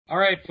All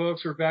right,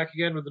 folks, we're back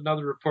again with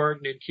another report,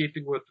 and in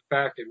keeping with the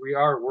fact that we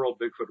are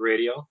World Bigfoot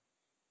Radio,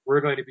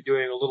 we're going to be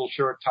doing a little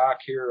short talk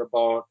here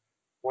about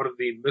one of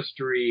the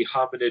mystery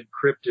hominid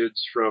cryptids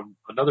from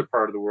another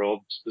part of the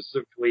world,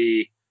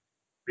 specifically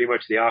pretty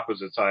much the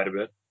opposite side of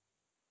it,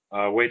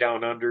 way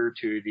down under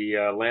to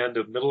the land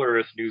of Middle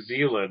Earth, New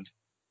Zealand,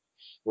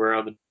 where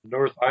on the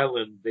North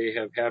Island they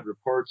have had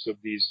reports of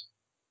these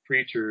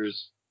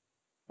creatures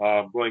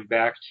going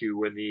back to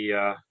when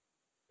the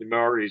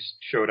Maoris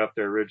showed up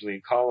there originally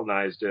and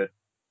colonized it.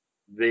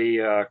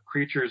 The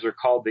creatures are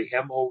called the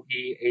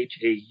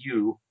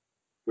Moehau,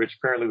 which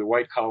apparently the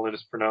white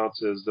colonists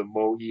pronounce as the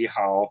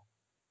Moehau,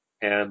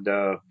 and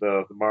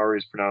the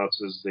Maoris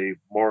pronounce as the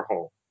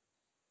Moehau.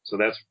 So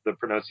that's the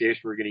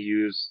pronunciation we're going to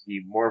use,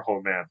 the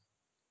Moehau man.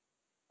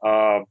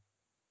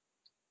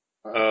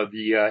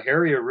 The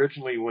area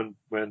originally, when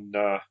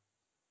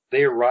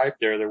they arrived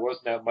there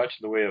wasn't that much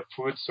in the way of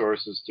food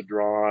sources to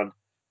draw on.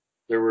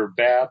 There were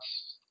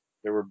bats,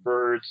 there were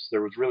birds,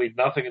 there was really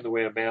nothing in the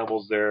way of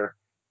mammals there.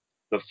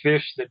 The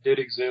fish that did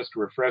exist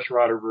were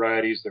freshwater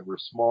varieties that were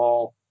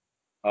small,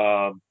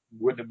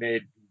 wouldn't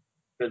have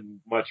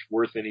been much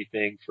worth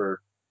anything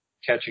for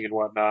catching and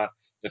whatnot.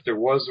 If there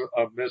was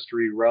a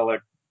mystery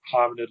relic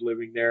hominid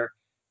living there,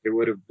 it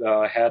would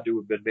have had to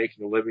have been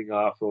making a living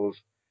off of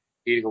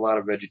eating a lot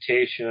of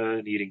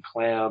vegetation, eating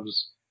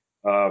clams,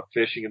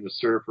 fishing in the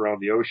surf around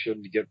the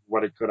ocean to get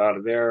what it could out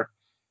of there.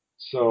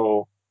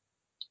 So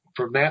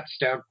from that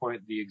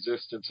standpoint, the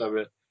existence of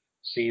it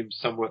seems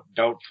somewhat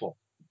doubtful.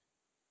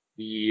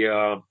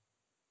 The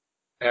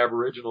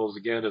Aboriginals,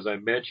 again, as I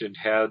mentioned,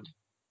 had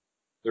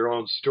their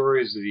own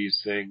stories of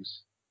these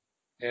things,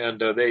 and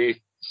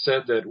they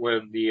said that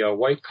when the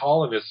white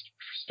colonists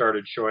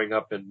started showing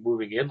up and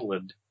moving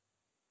inland,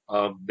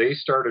 they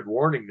started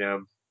warning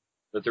them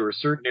that there were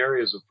certain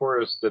areas of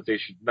forest that they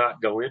should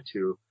not go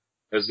into,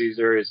 as these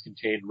areas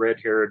contained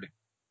red-haired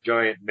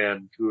giant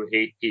men who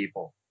ate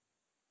people.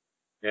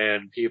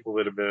 And people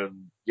that have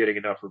been getting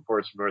enough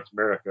reports from North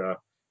America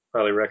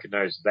probably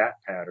recognize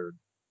that pattern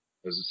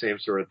as the same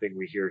sort of thing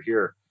we hear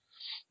here.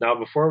 Now,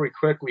 before we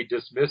quickly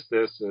dismiss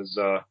this as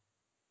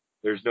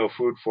there's no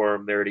food for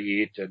them there to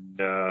eat, and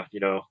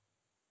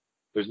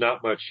there's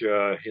not much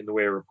in the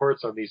way of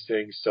reports on these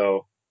things,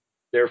 so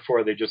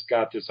therefore they just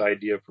got this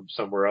idea from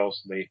somewhere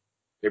else and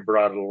they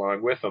brought it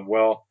along with them.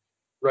 Well,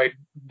 right,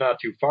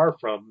 not too far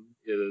from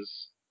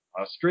is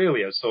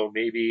Australia, so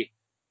maybe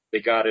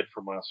they got it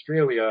from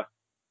Australia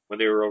when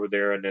they were over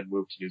there and then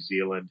moved to New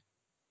Zealand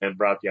and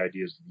brought the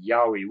ideas of the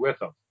Yowie with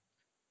them.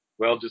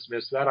 Well,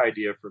 dismiss that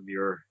idea from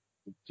your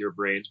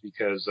brains,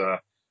 because the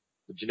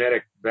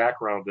genetic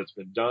background that's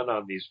been done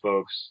on these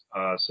folks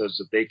says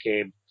that they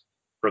came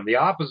from the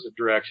opposite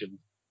direction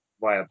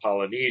via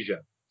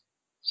Polynesia.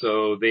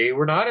 So they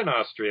were not in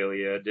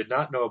Australia, did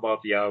not know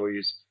about the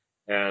Yowies,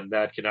 and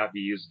that cannot be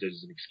used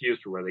as an excuse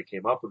for where they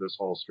came up with this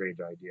whole strange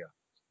idea.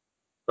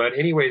 But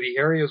anyway, the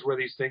areas where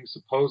these things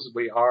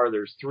supposedly are,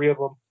 there's 3 of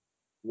them,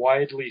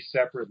 widely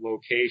separate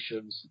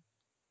locations.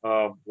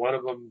 One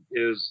of them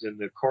is in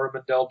the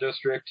Coromandel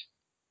district,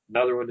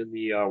 another one in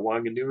the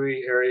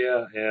Wanganui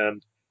area,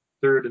 and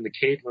third in the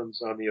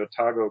Caitlin's on the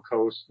Otago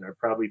coast. And I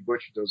probably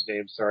butchered those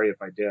names. Sorry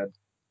if I did.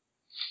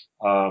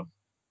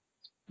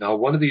 Now,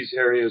 one of these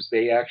areas,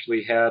 they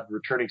actually had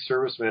returning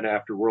servicemen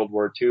after World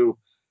War II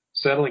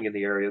settling in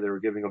the area. They were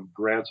giving them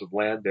grants of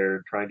land there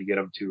and trying to get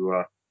them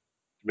to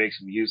make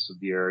some use of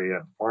the area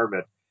and farm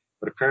it.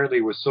 But apparently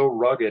it was so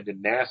rugged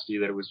and nasty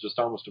that it was just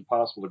almost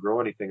impossible to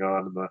grow anything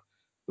on, and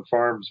the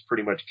farms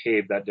pretty much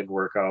caved. That didn't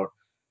work out.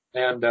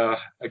 And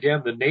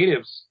again, the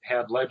natives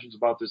had legends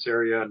about this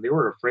area, and they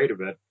were afraid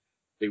of it.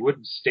 They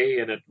wouldn't stay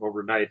in it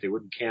overnight. They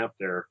wouldn't camp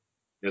there,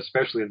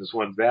 especially in this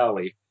one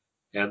valley.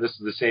 And this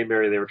is the same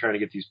area they were trying to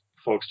get these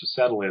folks to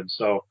settle in.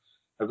 So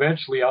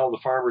eventually all the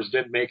farmers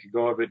didn't make a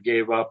go of it,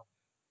 gave up,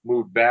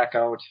 moved back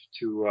out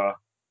to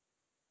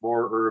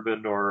more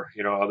urban or,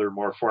 other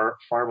more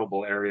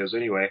farmable areas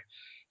anyway.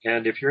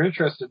 And if you're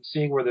interested in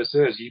seeing where this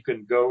is, you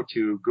can go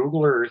to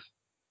Google Earth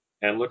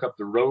and look up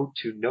the road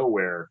to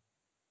nowhere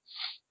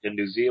in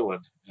New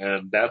Zealand.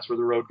 And that's where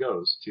the road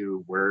goes,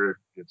 to where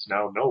it's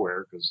now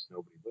nowhere because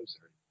nobody lives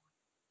there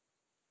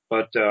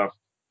anymore. But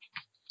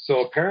so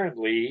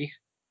apparently,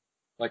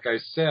 like I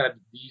said,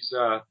 these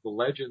the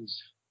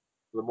legends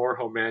of the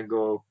Moehau man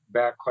go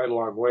back quite a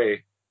long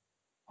way.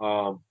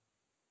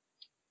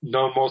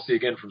 Known mostly,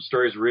 again, from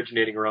stories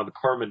originating around the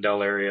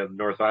Coromandel area of the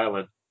North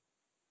Island.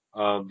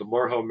 The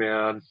Moehau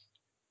man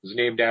is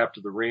named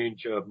after the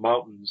range of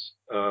mountains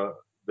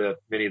that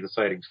many of the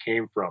sightings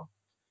came from.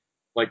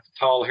 Like the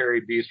tall,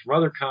 hairy beast from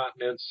other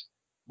continents,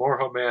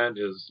 Moehau man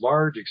is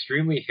large,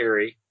 extremely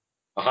hairy,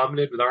 a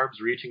hominid with arms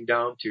reaching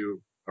down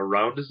to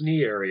around his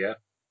knee area,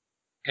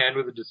 and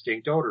with a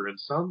distinct odor. In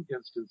some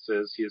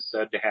instances, he is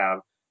said to have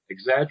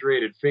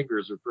exaggerated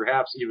fingers or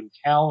perhaps even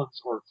talons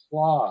or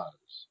claws.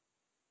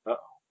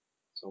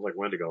 Sounds like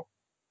Wendigo.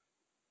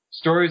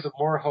 Stories of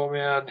Moehau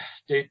man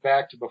date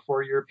back to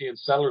before European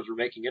settlers were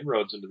making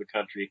inroads into the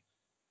country.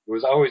 It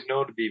was always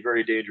known to be a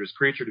very dangerous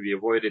creature to be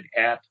avoided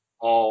at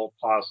all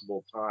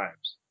possible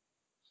times.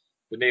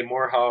 The name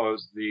Moehau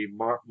is the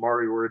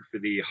Maori word for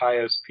the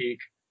highest peak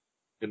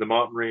in the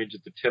mountain range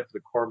at the tip of the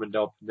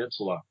Coromandel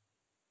Peninsula.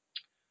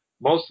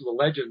 Most of the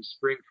legends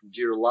spring from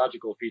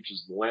geological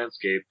features of the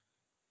landscape,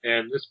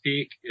 and this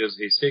peak is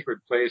a sacred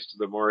place to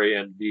the Maori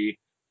and be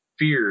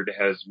feared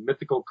as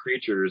mythical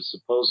creatures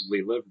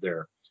supposedly live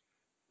there.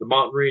 The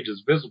mountain range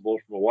is visible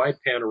from a wide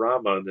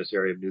panorama in this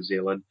area of New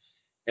Zealand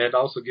and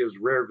also gives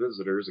rare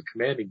visitors a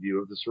commanding view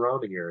of the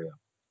surrounding area.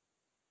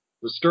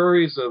 The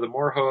stories of the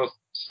Moehau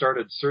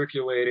started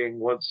circulating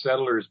once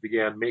settlers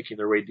began making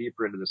their way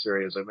deeper into this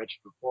area, as I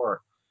mentioned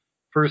before.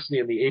 Firstly,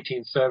 in the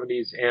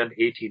 1870s and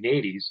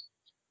 1880s,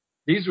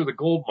 these were the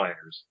gold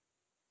miners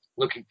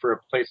looking for a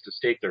place to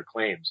stake their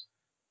claims.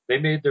 They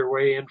made their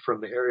way in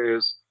from the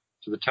areas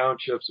to the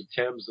townships of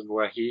Thames and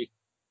Waihi.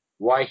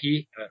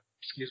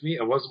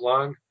 It wasn't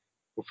long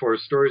before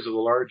stories of the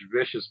large,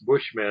 vicious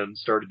bushmen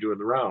started doing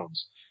the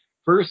rounds.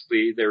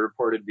 Firstly, they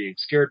reported being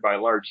scared by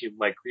large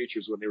human-like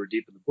creatures when they were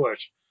deep in the bush.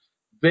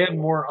 Then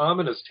more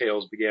ominous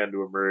tales began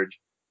to emerge,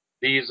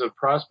 these of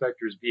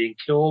prospectors being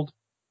killed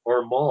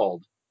or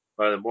mauled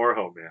by the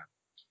Moehau man.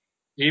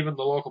 Even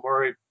the local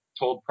Maori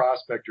told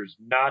prospectors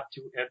not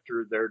to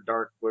enter their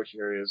dark bush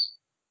areas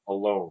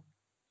alone.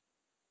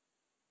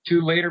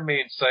 Two later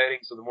main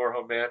sightings of the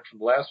Moehau man from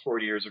the last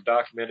 40 years are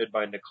documented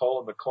by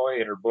Nicola McCoy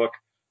in her book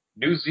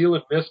New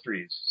Zealand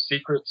Mysteries,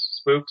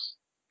 Secrets, Spooks,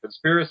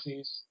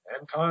 Conspiracies,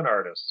 and Con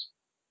Artists,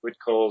 which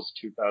calls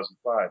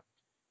 2005.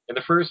 In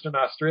the first, an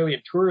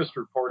Australian tourist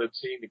reported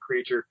seeing the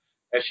creature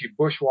as she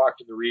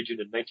bushwalked in the region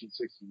in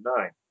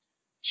 1969.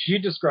 She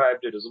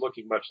described it as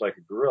looking much like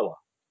a gorilla.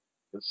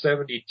 In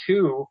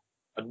 72,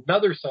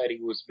 another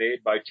sighting was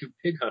made by two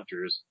pig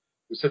hunters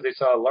who said they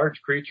saw a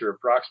large creature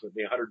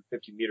approximately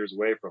 150 meters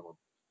away from them.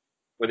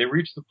 When they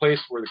reached the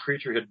place where the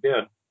creature had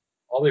been,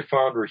 all they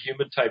found were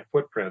human-type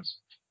footprints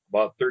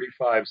about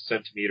 35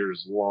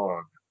 centimeters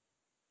long.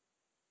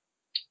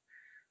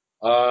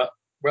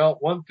 Well,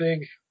 one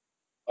thing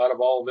out of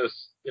all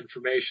this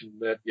information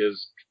that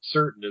is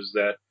certain is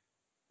that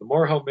the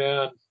Moehau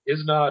man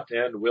is not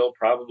and will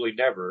probably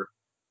never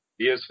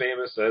be as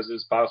famous as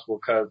his possible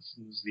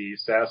cousins, the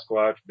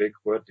Sasquatch,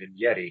 Bigfoot, and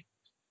Yeti.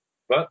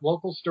 But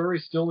local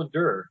stories still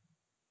endure.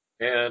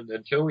 And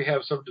until we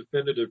have some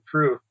definitive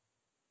proof,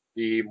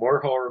 the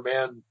Moehau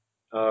man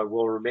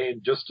will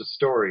remain just a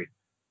story.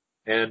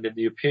 And in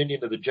the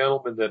opinion of the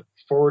gentleman that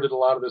forwarded a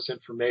lot of this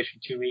information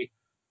to me,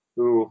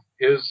 who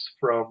is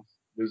from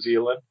New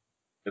Zealand,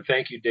 and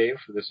thank you, Dave,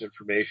 for this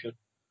information,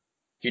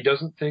 he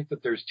doesn't think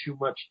that there's too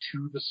much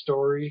to the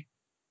story,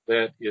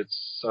 that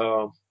it's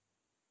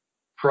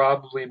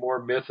probably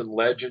more myth and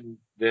legend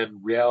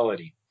than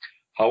reality.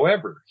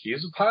 However, he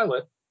is a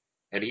pilot,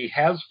 and he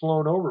has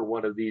flown over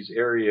one of these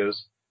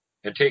areas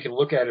and taken a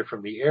look at it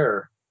from the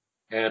air.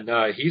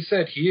 And he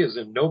said he is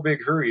in no big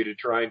hurry to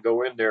try and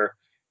go in there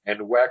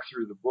and whack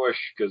through the bush,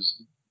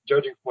 because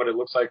judging from what it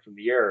looks like from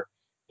the air,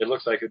 it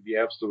looks like it'd be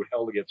absolute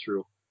hell to get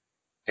through.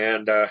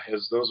 And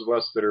as those of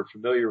us that are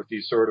familiar with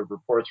these sort of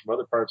reports from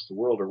other parts of the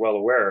world are well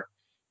aware,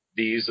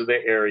 these are the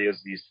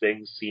areas these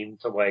things seem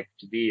to like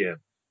to be in,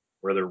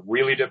 where they're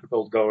really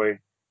difficult going.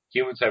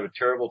 Humans have a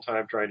terrible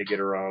time trying to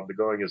get around. The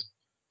going is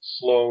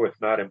slow, if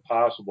not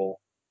impossible,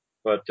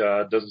 but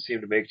doesn't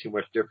seem to make too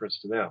much difference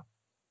to them.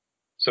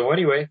 So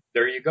anyway,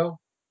 there you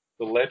go.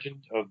 The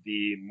legend of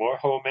the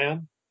Moehau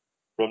man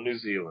from New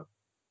Zealand.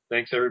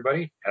 Thanks,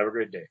 everybody. Have a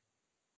great day.